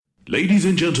Ladies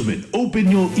and gentlemen, open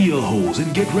your ear holes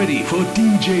and get ready for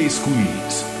DJ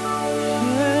Squeeze.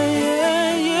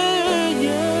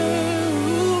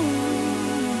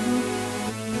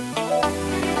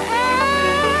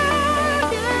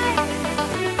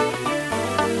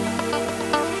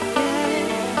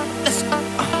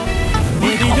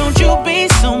 Baby, don't you be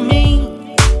so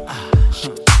mean.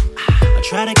 I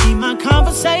try to keep my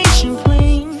conversation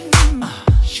clean.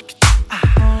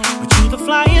 But you the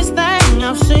flyest thing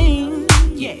I've seen.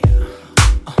 Yeah.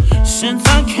 Since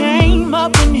I came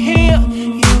up in here,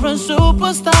 you're a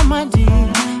superstar, my dear.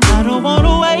 I don't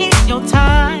wanna waste your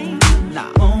time.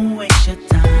 Nah, won't waste your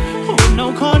time. Oh,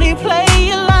 no corny play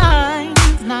your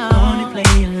lines. Nah, corny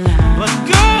play your lines. But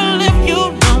girl, if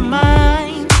you don't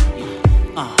mind,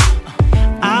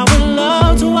 I would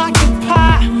love to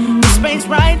occupy the space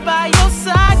right by your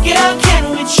side. Girl,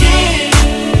 can we chill?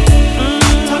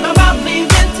 Talk about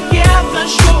leaving together,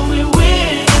 sure we will.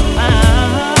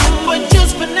 But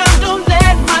just for now, don't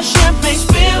let my champagne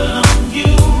spill on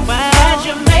you. As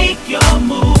you make your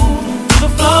move to the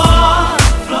floor,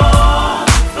 floor,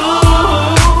 floor.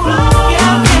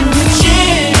 Girl, can we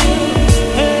chill?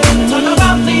 Talk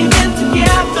about leaving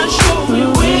together, sure we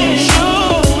will.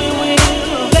 Sure we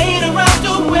will. Later I'll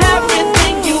do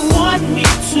everything you want me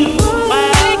to.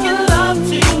 Making love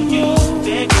to you,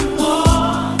 begging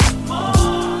more, more,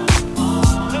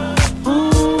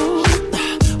 more.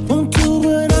 Won't do,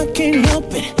 but I can't help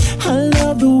it. I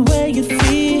love the way it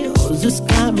feels. This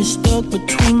got me stuck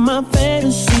between my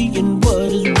fantasy and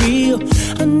what is real.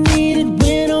 I need it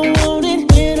when I want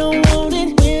it, when I want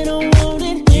it, when I want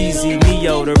it. Easy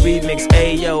Neo, the remix,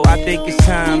 ayo. I think it's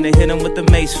time to hit him with the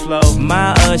mace flow.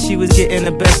 She was getting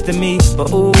the best of me,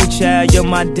 but ooh, child, you're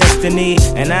my destiny.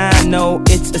 And I know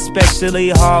it's especially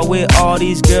hard with all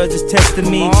these girls that's testing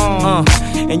me.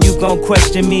 And you gon'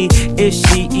 question me if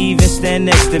she even stand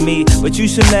next to me. But you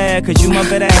should laugh, cause you my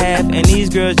better half, and these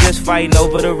girls just fighting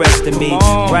over the rest of me.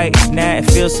 Right now it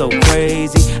feels so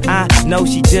crazy. I know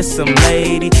she just some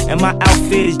lady, and my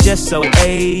outfit is just so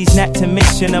 80s. Not to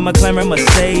mention I'm a McLaren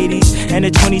Mercedes, and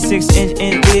the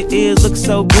 26-inch it is look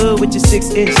so good with your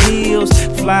 6-inch heels.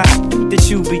 Fly that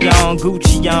you be on,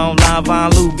 Gucci on,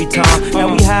 Lanvin, Louis Vuitton. Now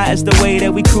we high as the way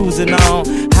that we cruising on.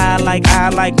 I like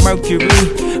Mercury.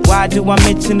 Why do I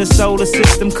mention the solar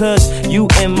system? Cause you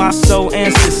in my soul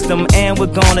and system, and we're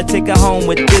gonna take it home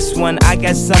with this one. I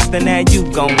got something that you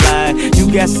gon' like.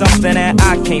 You got something that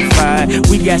I can't find.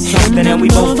 We got something that we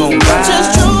both gon' ride.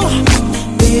 Just true,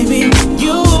 baby,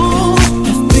 you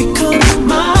have become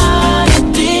my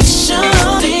addiction.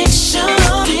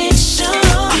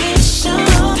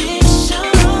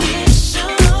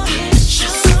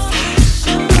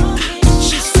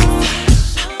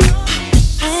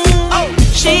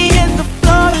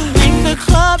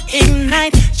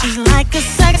 Ignite. She's like a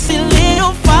sexy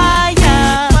little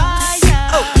fire.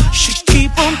 She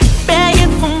keep on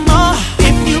begging for more.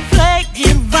 If you play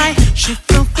it right, she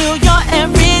fulfill your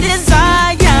every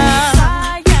desire.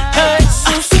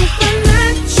 So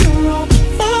supernatural,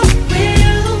 for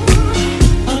real.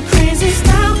 A crazy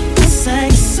style, a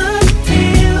sex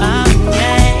appeal.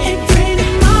 Hey, pretty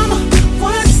mama,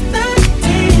 what's the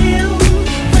deal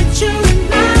with you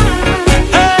and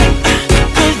I?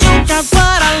 Cause you got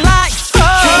what I like.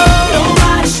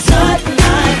 Nobody strut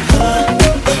like her.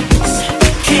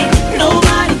 Can't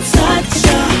nobody touch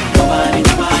her. Nobody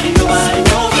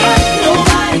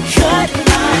cut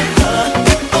like her.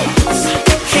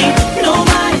 Can't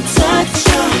nobody touch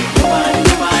her.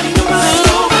 Nobody.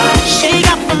 She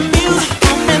got the music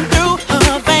coming through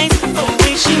her veins. The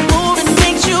way she moves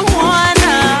makes you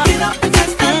wanna get up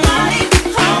against the body.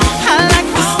 I like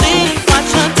to see,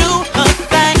 watch her do her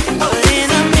thing. But in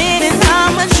a minute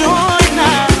I'ma join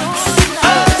her.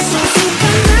 So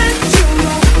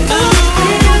supernatural, for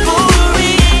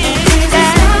real.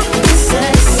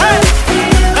 Sex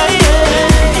appeal.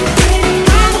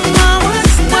 Mama,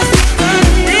 what's the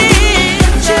deal?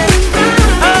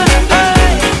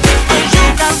 You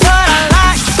got what I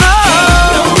like.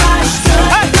 Nobody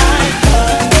strut like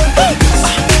her.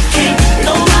 Can't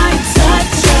nobody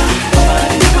touch her.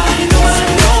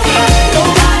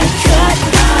 Nobody cut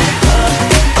like her.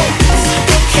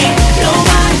 Can't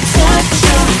nobody touch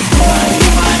her.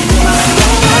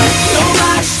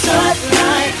 Nobody strut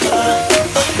like her.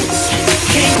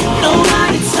 Can't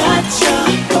nobody touch her.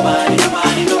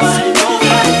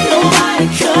 Nobody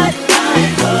cut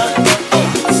like her.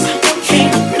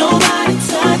 Can't nobody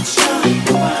touch her.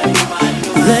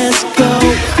 Let's go.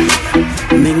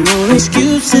 Make no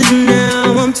excuses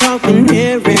now. I'm talking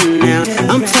here and now.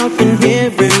 I'm talking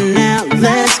here and now.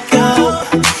 Let's go.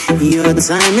 Your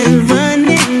time is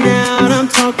running out. I'm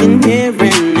talking here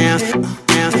and now.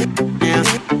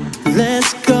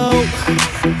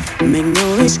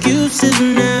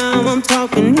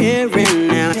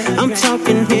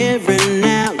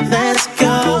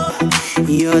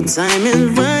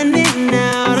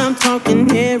 talking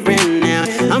here and now.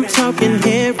 I'm talking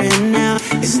here and now.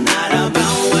 It's not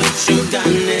about what you've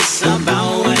done, it's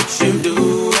about what you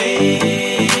do.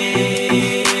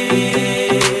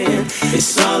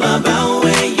 It's all about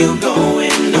where you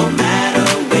going, no matter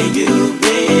where you've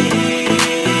been.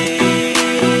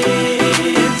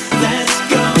 Let's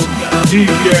go.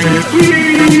 DJ Squeeze.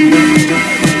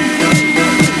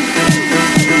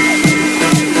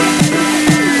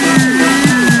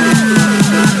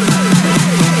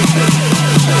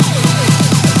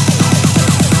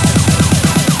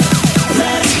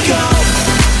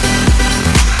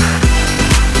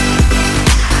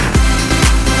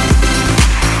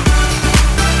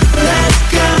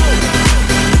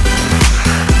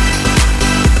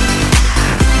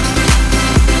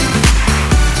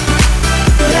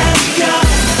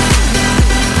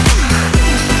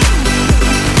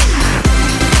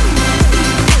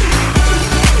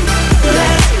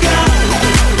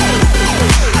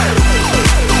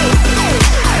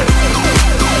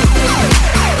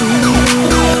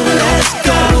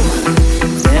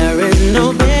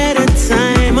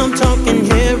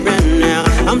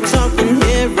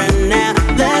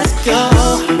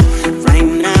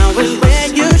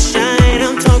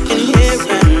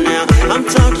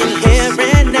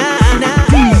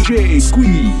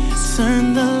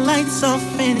 Turn the lights off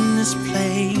in this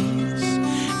place,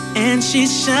 and she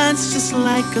shines just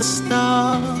like a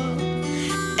star.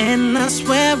 And I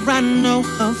swear I know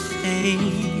her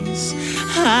face,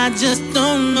 I just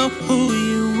don't know who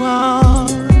you are.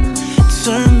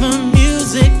 Turn the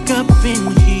music up in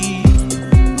here,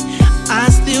 I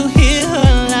still hear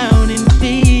her loud and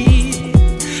clear,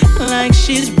 like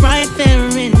she's right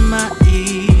there in my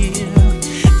ear,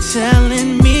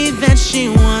 telling me that she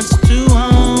wants to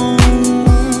own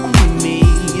me,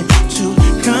 to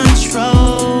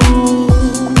control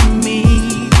me.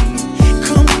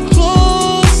 Come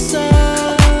closer,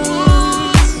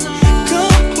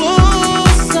 come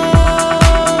closer.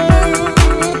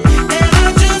 And I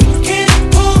just can't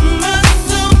pull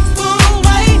myself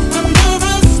away under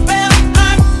a spell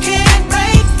I can't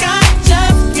break. I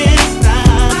just can't stop,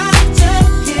 I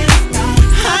just can't stop,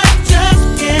 I just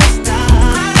can't stop,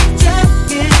 I just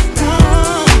can't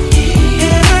stop.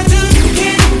 And I just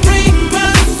can't bring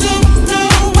myself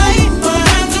away, but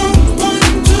I don't want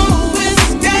to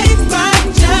escape. I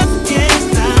just can't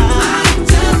stop, I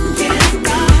just can't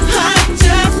stop, I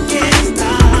just can't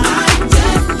stop, I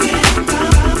just can't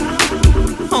stop.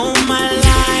 All my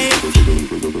life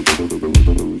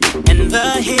and the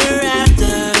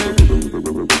hereafter,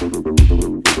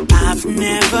 I've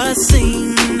never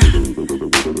seen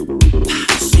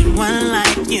one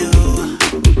like you.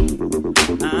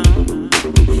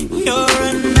 You're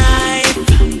a knife,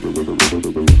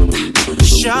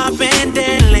 sharp and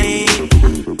deadly,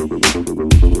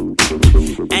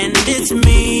 and it's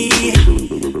me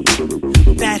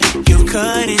that you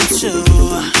cut into.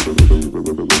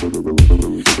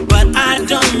 But I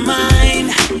don't mind,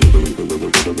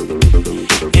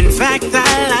 in fact I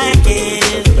like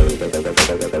it,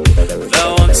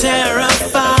 though I'm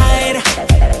terrified,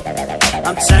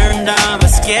 I'm turned on, but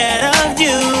scared of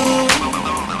you.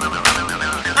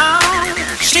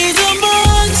 She's a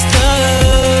monster,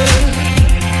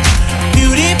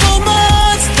 beautiful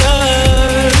monster,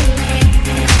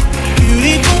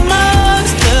 beautiful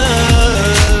monster.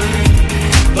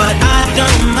 But I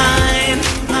don't mind.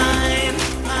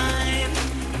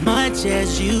 Much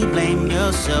as you blame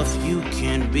yourself, you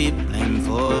can't be blamed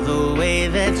for the way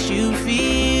that you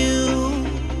feel.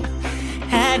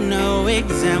 Had no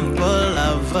example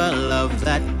of a love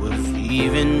that was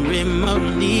even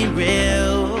remotely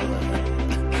real.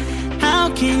 How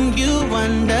can you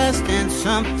understand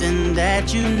something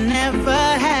that you never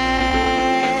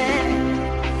had?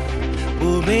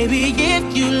 Oh baby, if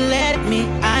you let me,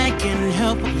 I can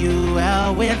help you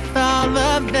out with all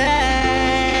of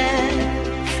that.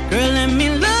 Girl, let me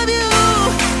love you,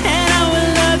 and I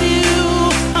will love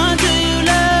you until you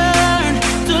learn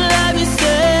to love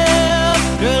yourself.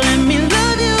 Girl, let me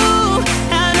love you,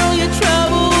 I know you're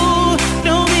trouble,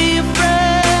 don't be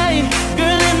afraid.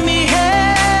 Girl, let me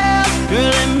help.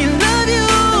 Girl, let me love you,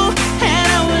 and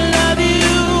I will love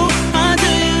you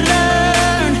until you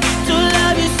learn to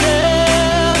love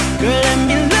yourself. Girl, let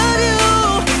me love you,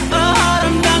 a heart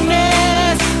of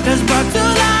darkness that's brought to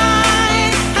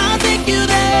light. I'll take you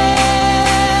there.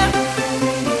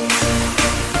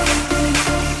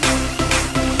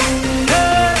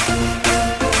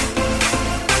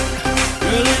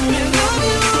 Girl, let me love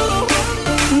you.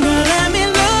 Girl, let me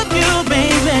love you,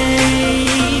 baby.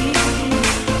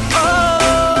 Oh,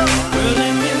 girl,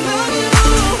 let me love you.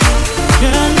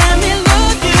 Girl, let me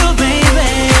love you,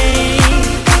 baby.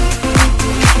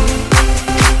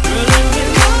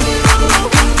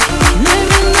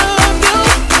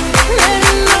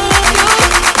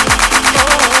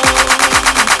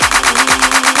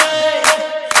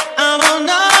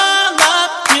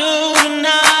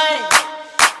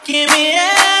 Give me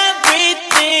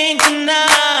everything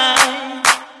tonight.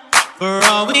 For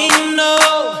all we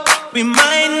know, we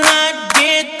might not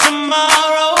get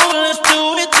tomorrow. Let's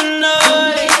do it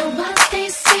tonight. No matter what they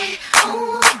say,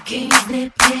 or what games they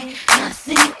play,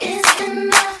 nothing is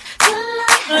enough to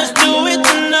lie. Let's do it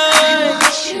tonight. I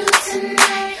want you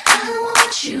tonight. I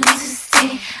want you to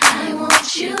stay. I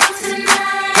want you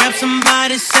tonight. Grab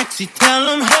somebody sexy, tell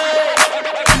them hey.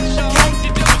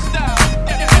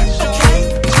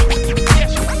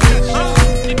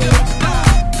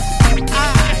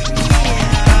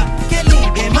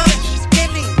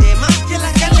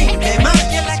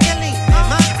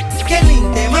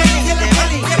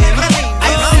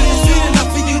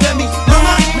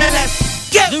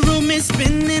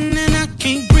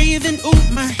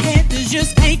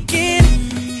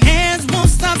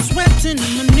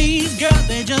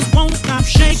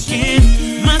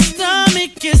 Shaking, my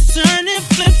stomach is turning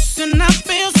flips and I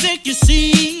feel sick, you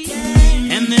see.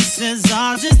 And this is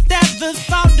all just at the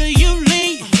thought of you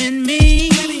leaving me.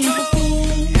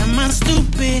 Am I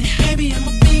stupid? Maybe I'm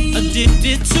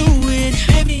addicted to it.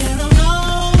 Maybe I don't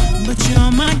know. But you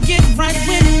might get right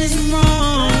when it's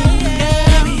wrong.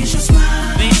 Maybe it's your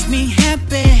smile makes me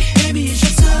happy. Maybe it's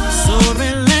your touch so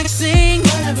relaxing.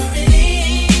 Whatever it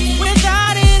is,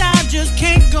 without it I just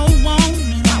can't go on.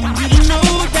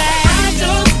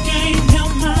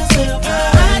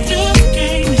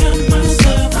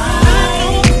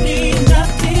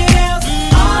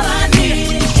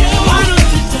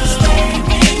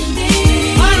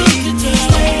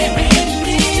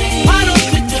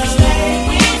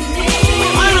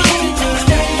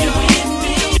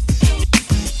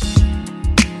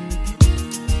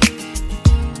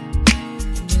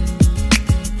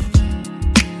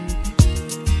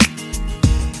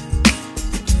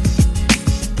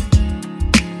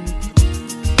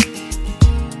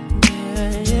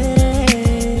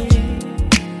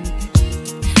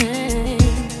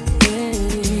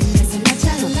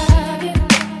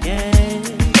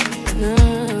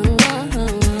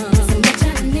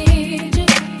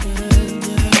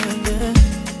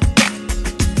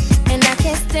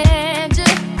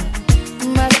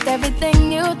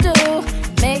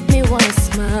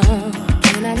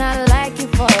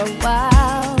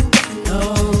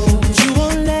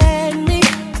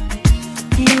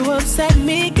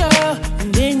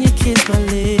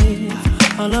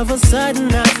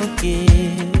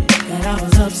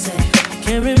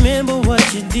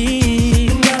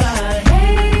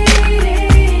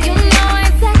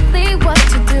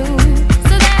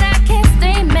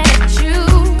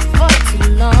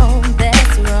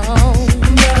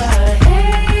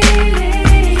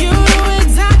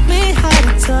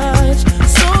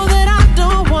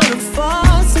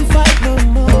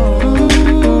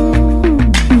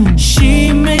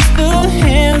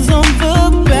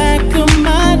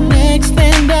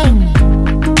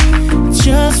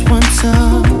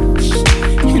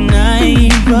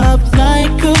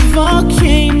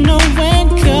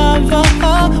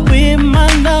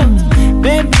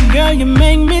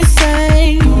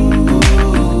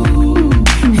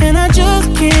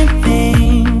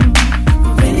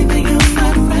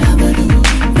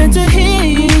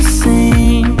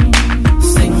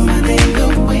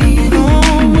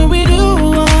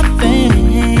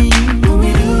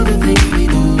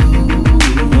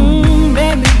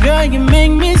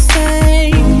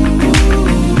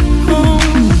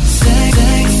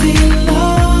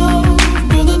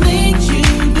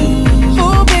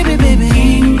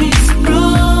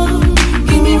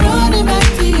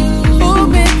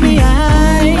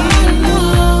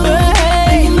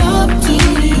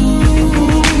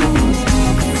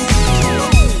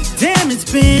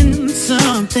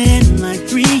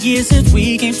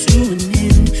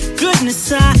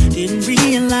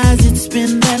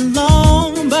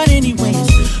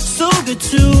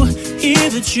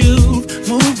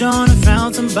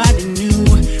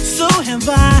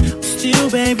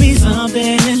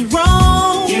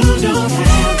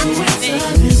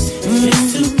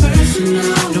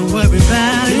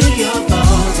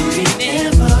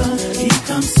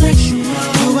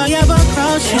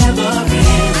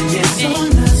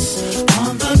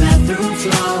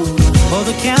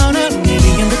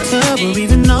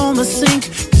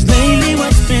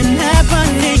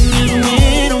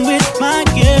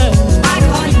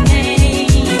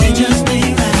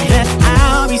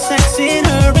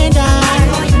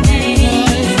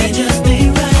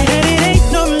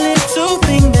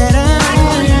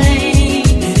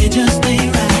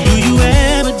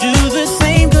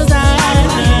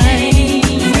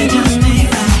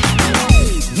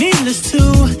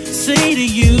 say to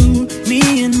you,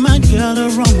 me and my girl are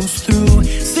almost through.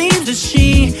 Seems that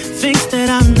she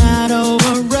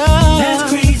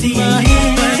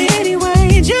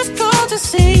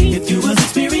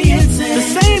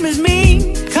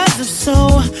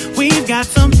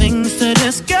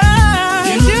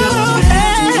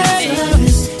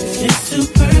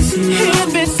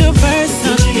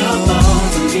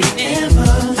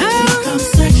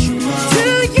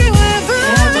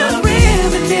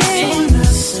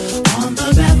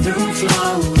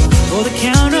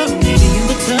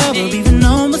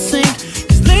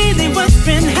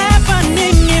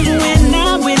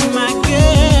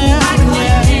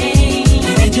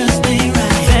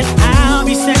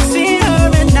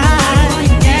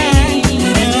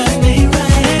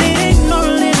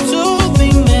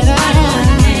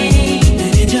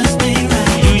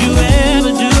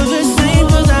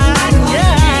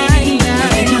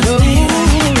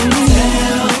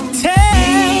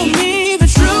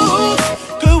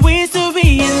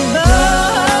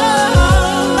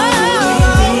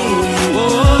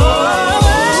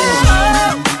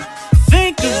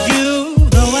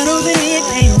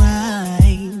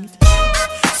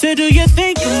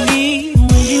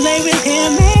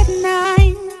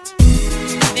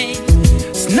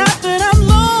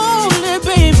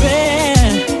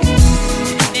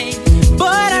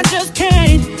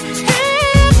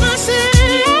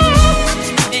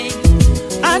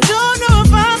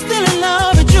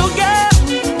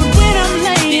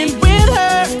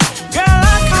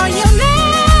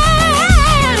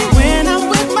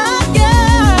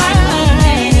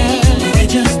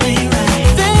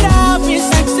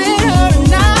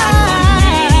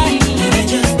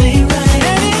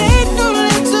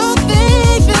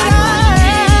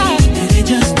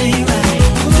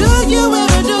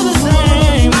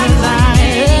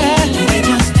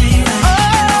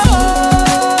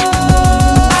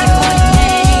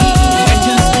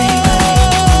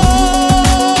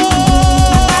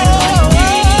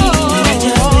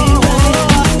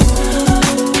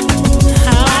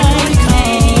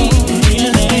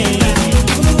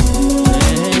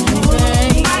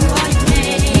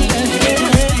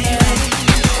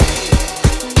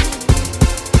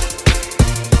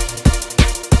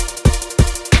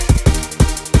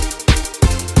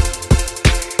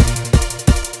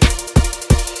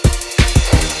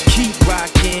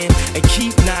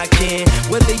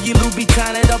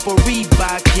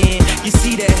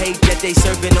hate that they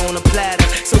serving on a platter.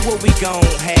 So what we gon'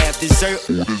 have, dessert?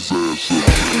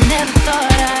 Never thought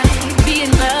I'd be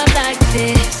in love like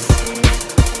this.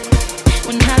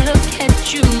 When I look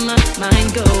at you, my mind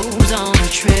goes on a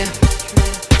trip.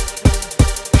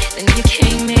 Then you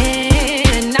came in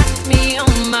and knocked me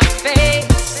on my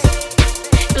face.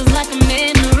 Feels like I'm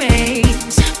in a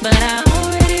race, but I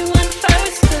already won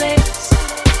first place.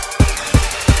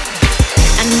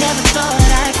 I never thought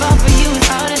I'd fall for you as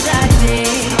hard as I did.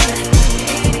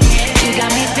 You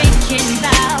got me thinking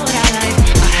about our life,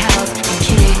 our house and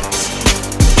kids.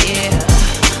 Yeah,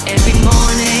 every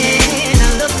morning I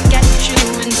look at you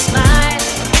and smile.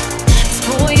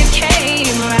 Before you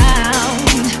came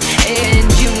around, and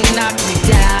you knocked me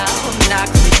down.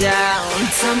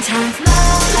 Sometimes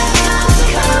love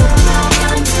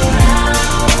comes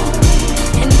around,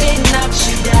 and it knocks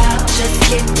you down. Just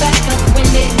get back up when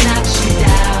it knocks you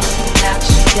down.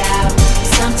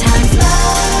 Sometimes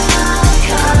love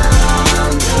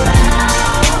comes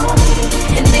around,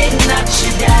 and it knocks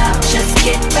you down. Just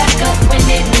get back up when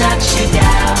it knocks you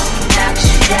down.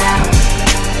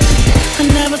 I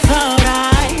never thought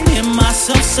I'd hear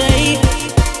myself say,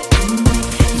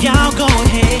 y'all go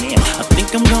ahead. I think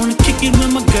I'm gonna kick it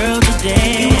with my girl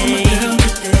today.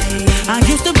 I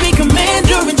used to be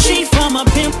commander-in-chief for my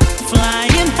pimp,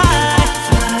 flying high.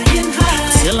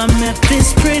 Till I met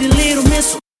this pretty little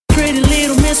missile.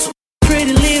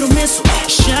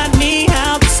 Shot me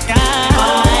out the sky.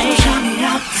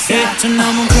 Had to know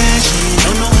I'm crashing,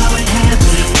 don't know how it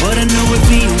happened, but I know it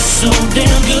feels so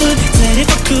damn good. Said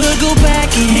if I could go back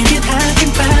and make it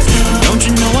happen faster, don't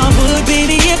you know I would,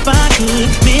 baby, if I could.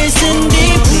 Missing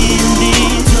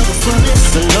dependent,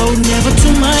 the load never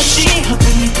too much.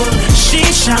 She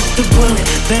shot the bullet,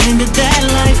 fell into that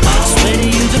life. Swear to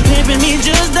you, the pimp in me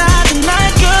just died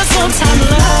tonight. Girl, sometimes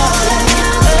love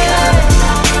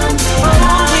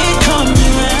it comes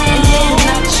around.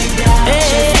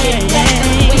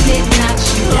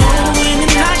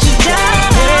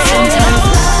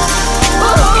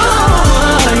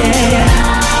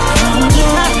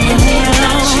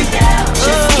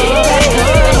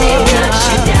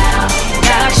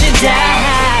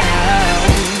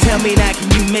 Tell me now, can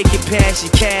you make it past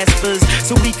your Caspers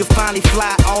so we could finally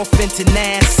fly off into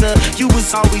NASA? You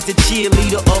was always the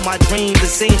cheerleader of my dreams. It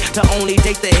seemed to only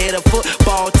date the head of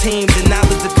football teams, and I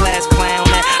was the class clown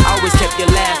that always kept you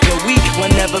laughing. We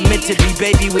were never meant to be,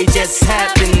 baby, we just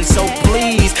happened. So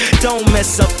please, don't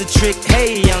mess up the trick.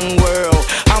 Hey, young world,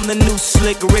 I'm the new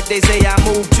slick Rick. They say I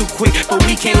move too quick, but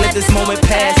we can't let this moment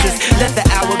pass us. Let the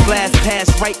hourglass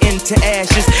pass right into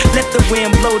ashes. Let the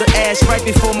wind blow the ash right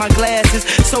before my glasses.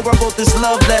 So I wrote this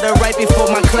love letter right before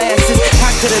my classes.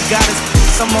 I could've got us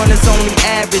someone that's only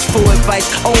average for advice.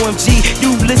 OMG,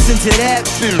 you listen to that?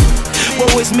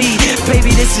 Woe is me,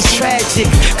 baby, this is tragic.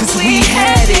 Cause we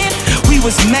had it, we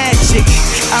was magic.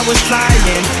 I was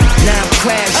flying, now I'm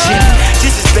crashing.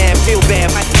 This is bad, feel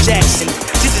bad, Michael Jackson.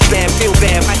 This is bad, feel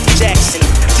bad, Michael Jackson.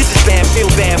 This is bad,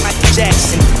 feel bad, Michael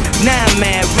Jackson. Now I'm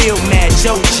mad, real mad,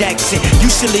 Joe Jackson.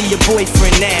 You should leave your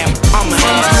boyfriend now. I'm a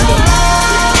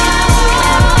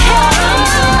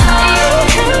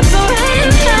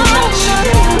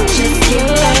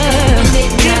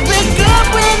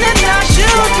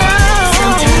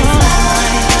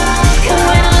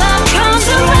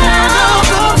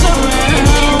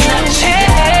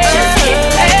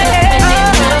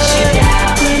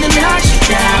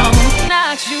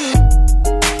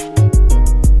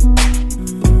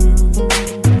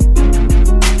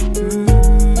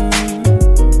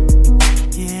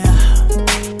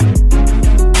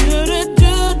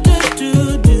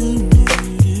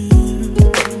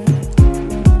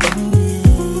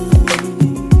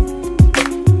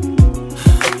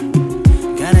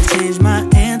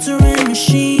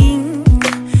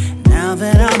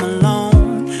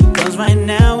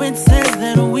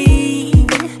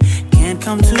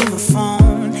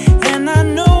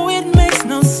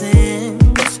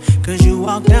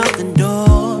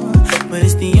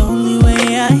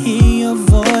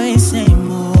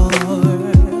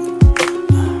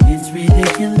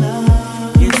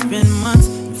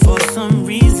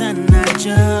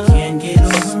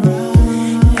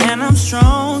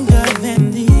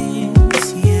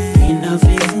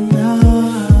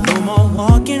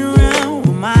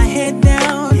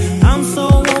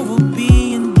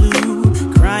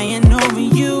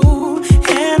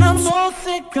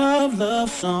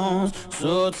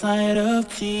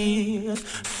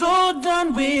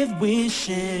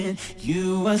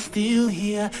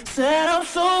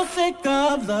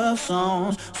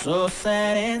so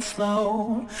sad and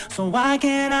slow. So why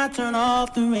can't I turn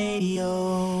off the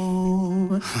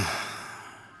radio?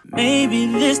 Maybe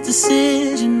this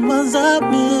decision was a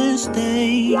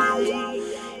mistake.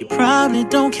 You probably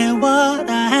don't care what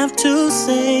I have to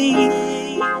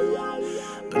say,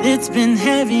 but it's been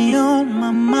heavy on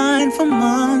my mind for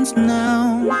months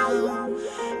now.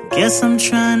 Guess I'm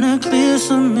trying to clear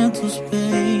some mental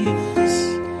space.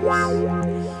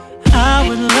 I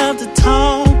would love to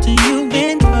talk to you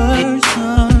in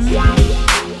person,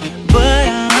 but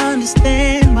I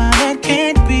understand why that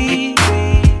can't be.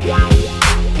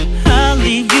 I'll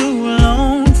leave you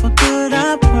alone for good,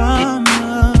 I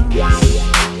promise.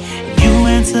 You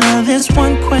answer this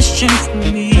one question for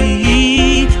me.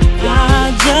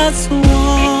 I just wonder,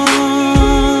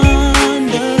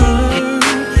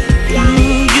 do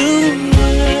you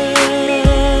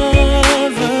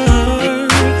ever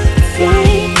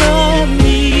think of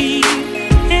me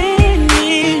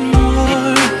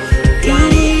anymore? Do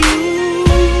you?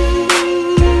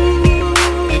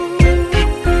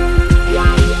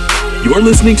 You're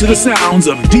listening to the sounds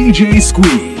of DJ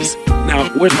Squeeze. Now,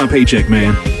 where's my paycheck,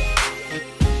 man?